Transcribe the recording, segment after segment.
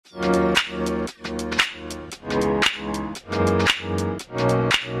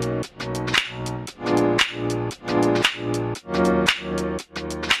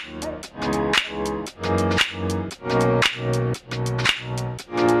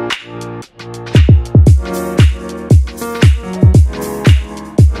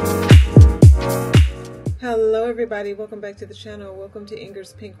everybody, welcome back to the channel. Welcome to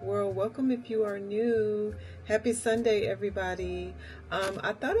Inger's Pink World. Welcome if you are new. Happy Sunday, everybody.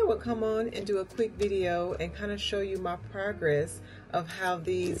 I thought I would come on and do a quick video and kind of show you my progress of how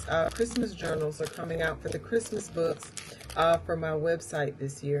these Christmas journals are coming out for the Christmas books for my website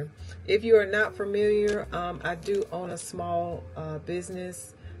this year. If you are not familiar, I do own a small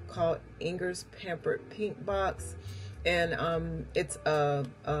business called Inger's Pampered Pink Box, and it's a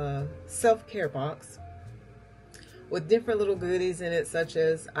self-care box with different little goodies in it, such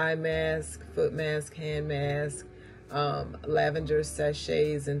as eye mask, foot mask, hand mask, lavender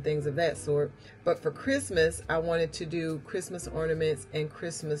sachets, and things of that sort. But for Christmas, I wanted to do Christmas ornaments and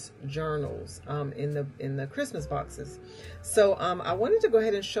Christmas journals in the Christmas boxes. So I wanted to go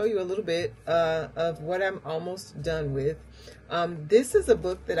ahead and show you a little bit of what I'm almost done with. This is a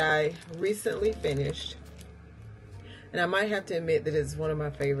book that I recently finished, and I might have to admit that it's one of my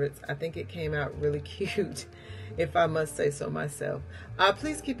favorites. I think it came out really cute, if I must say so myself.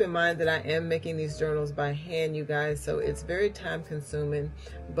 Please keep in mind that I am making these journals by hand, you guys, so it's very time consuming.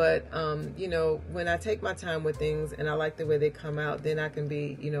 But you know, when I take my time with things and I like the way they come out, then I can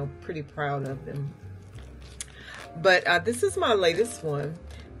be, you know, pretty proud of them. But this is my latest one.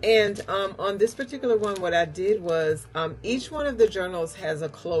 And on this particular one, what I did was each one of the journals has a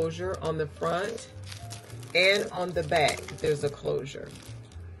closure on the front, and on the back there's a closure,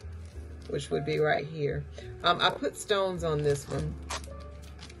 which would be right here. I put stones on this one.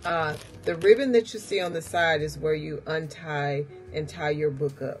 The ribbon that you see on the side is where you untie and tie your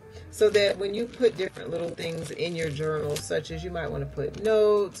book up, so that when you put different little things in your journal, such as you might want to put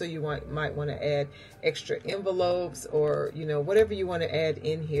notes, or you might want to add extra envelopes, or you know, whatever you want to add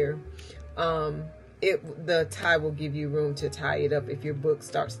in here, the tie will give you room to tie it up if your book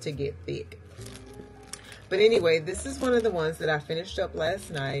starts to get thick. But anyway, this is one of the ones that I finished up last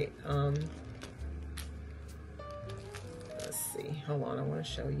night. Let's see. Hold on, I want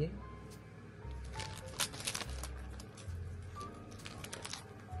to show you.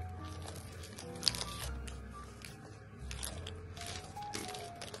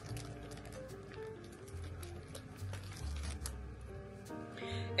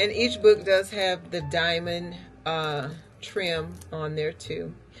 And each book does have the diamond trim on there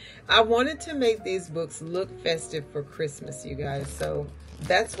too. I wanted to make these books look festive for Christmas, you guys, so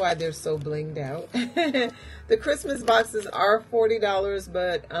that's why they're so blinged out. The Christmas boxes are $40,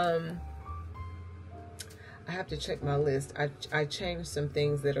 but I have to check my list. I changed some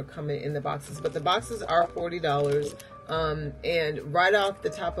things that are coming in the boxes, but the boxes are $40. And right off the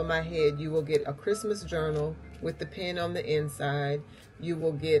top of my head, you will get a Christmas journal with the pin on the inside. You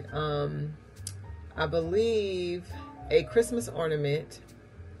will get, I believe, a Christmas ornament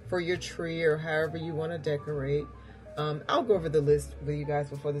for your tree or however you want to decorate. I'll go over the list with you guys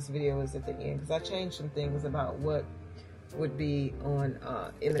before this video is at the end, because I changed some things about what would be on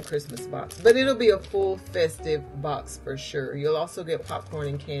in the Christmas box. But it'll be a full festive box for sure. You'll also get popcorn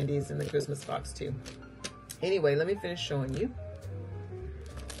and candies in the Christmas box too. Anyway, let me finish showing you.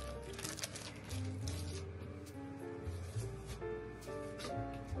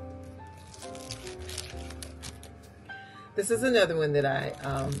 This is another one that I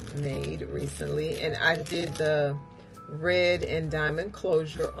made recently, and I did the red and diamond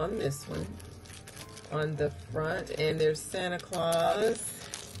closure on this one on the front, and there's Santa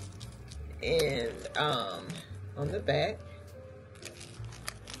Claus, and on the back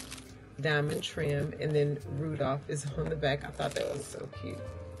diamond trim, and then Rudolph is on the back. I thought that was so cute.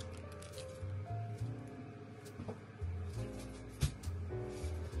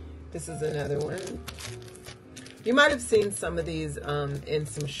 This is another one. You might have seen some of these in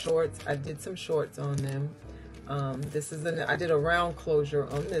some shorts. I did some shorts on them. I did a round closure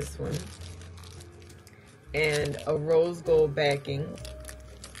on this one, and a rose gold backing,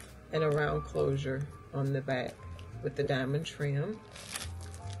 and a round closure on the back with the diamond trim.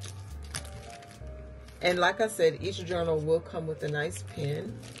 And like I said, each journal will come with a nice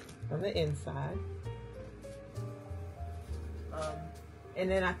pin on the inside. And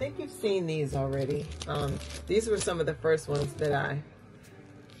then I think you've seen these already. These were some of the first ones that I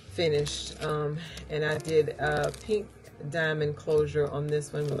finished. And I did a pink diamond closure on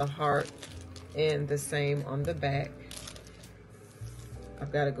this one with a heart, and the same on the back.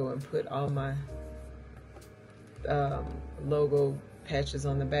 I've got to go and put all my logo patches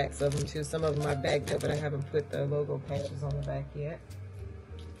on the backs of them too. Some of them I bagged up, but I haven't put the logo patches on the back yet.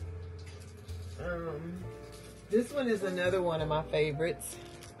 This one is another one of my favorites,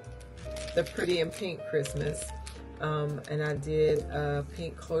 the Pretty in Pink Christmas. And I did a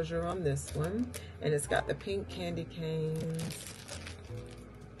pink closure on this one, and it's got the pink candy canes.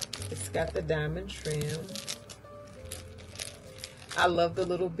 It's got the diamond trim. I love the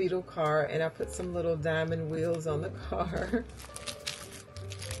little beetle car, and I put some little diamond wheels on the car.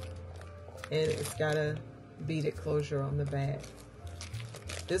 And it's got a beaded closure on the back.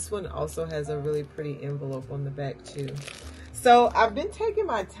 This one also has a really pretty envelope on the back too. So I've been taking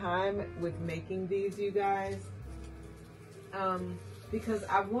my time with making these, you guys, because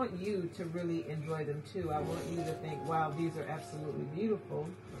I want you to really enjoy them too. I want you to think, wow, these are absolutely beautiful.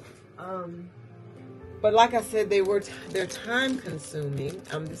 But like I said, they're time consuming.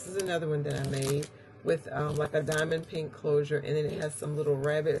 This is another one that I made with like a diamond pink closure, and then it has some little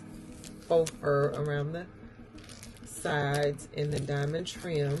rabbit faux fur around the sides and the diamond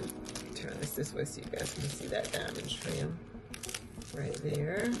trim. Turn this way so you guys can see that diamond trim right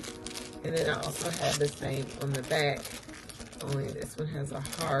there. And then I also have the same on the back, only this one has a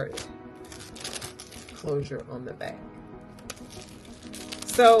heart closure on the back.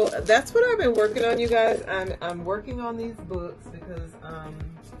 So that's what I've been working on, you guys. I'm working on these books because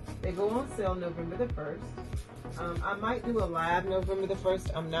they go on sale November the 1st. I might do a live November the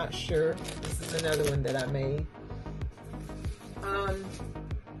 1st. I'm not sure. This is another one that I made.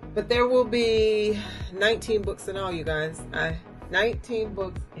 But there will be 19 books in all, you guys. 19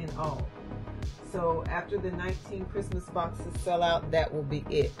 books in all. So after the 19 Christmas boxes sell out, that will be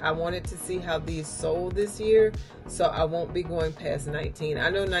it. I wanted to see how these sold this year, so I won't be going past 19. I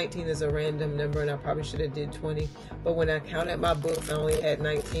know 19 is a random number, and I probably should have did 20. But when I counted my books, I only had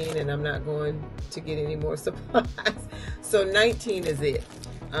 19, and I'm not going to get any more supplies. So 19 is it.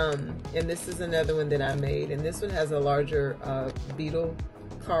 And this is another one that I made, and this one has a larger beetle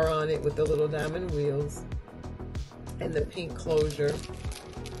car on it with the little diamond wheels and the pink closure,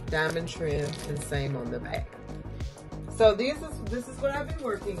 diamond trim, and same on the back. So this is what I've been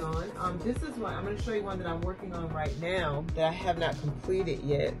working on. This is one I'm going to show you, one that I'm working on right now that I have not completed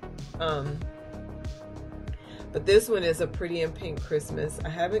yet. But this one is a pretty and pink Christmas. I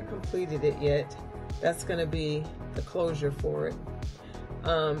haven't completed it yet. That's going to be the closure for it.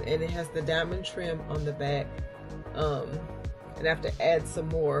 And it has the diamond trim on the back. And I have to add some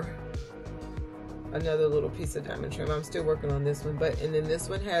more, another little piece of diamond trim. I'm still working on this one, and then this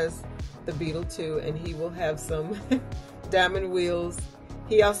one has the beetle too, and he will have some diamond wheels.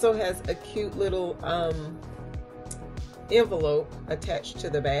 He also has a cute little envelope attached to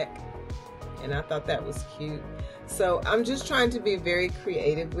the back, and I thought that was cute. So I'm just trying to be very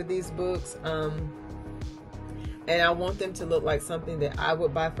creative with these books, and I want them to look like something that I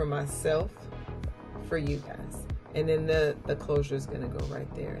would buy for myself for you guys. And then the closure is going to go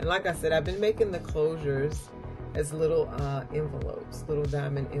right there. And like I said, I've been making the closures as little envelopes, little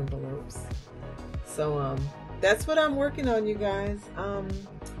diamond envelopes. So that's what I'm working on, you guys.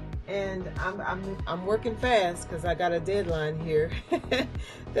 And I'm working fast because I got a deadline here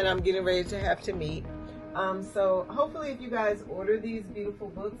that I'm getting ready to have to meet. So hopefully, if you guys order these beautiful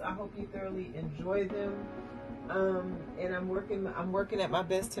books, I hope you thoroughly enjoy them. And I'm working at my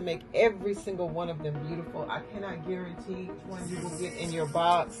best to make every single one of them beautiful. I cannot guarantee which one you will get in your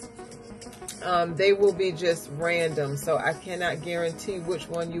box. They will be just random, so I cannot guarantee which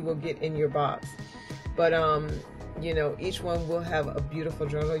one you will get in your box. But you know, each one will have a beautiful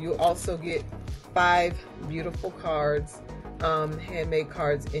journal. You'll also get 5 beautiful cards, handmade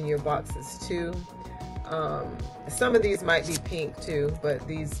cards in your boxes too. Some of these might be pink too, but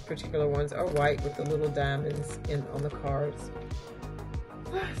these particular ones are white with the little diamonds on the cards.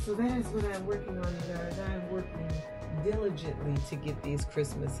 So that is what I'm working on, you guys. I'm working diligently to get these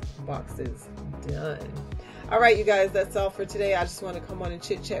Christmas boxes done. All right, you guys, that's all for today. I just want to come on and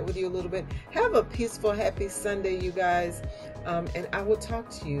chit chat with you a little bit. Have a peaceful, happy Sunday, you guys. And I will talk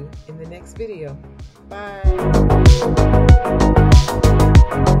to you in the next video. Bye.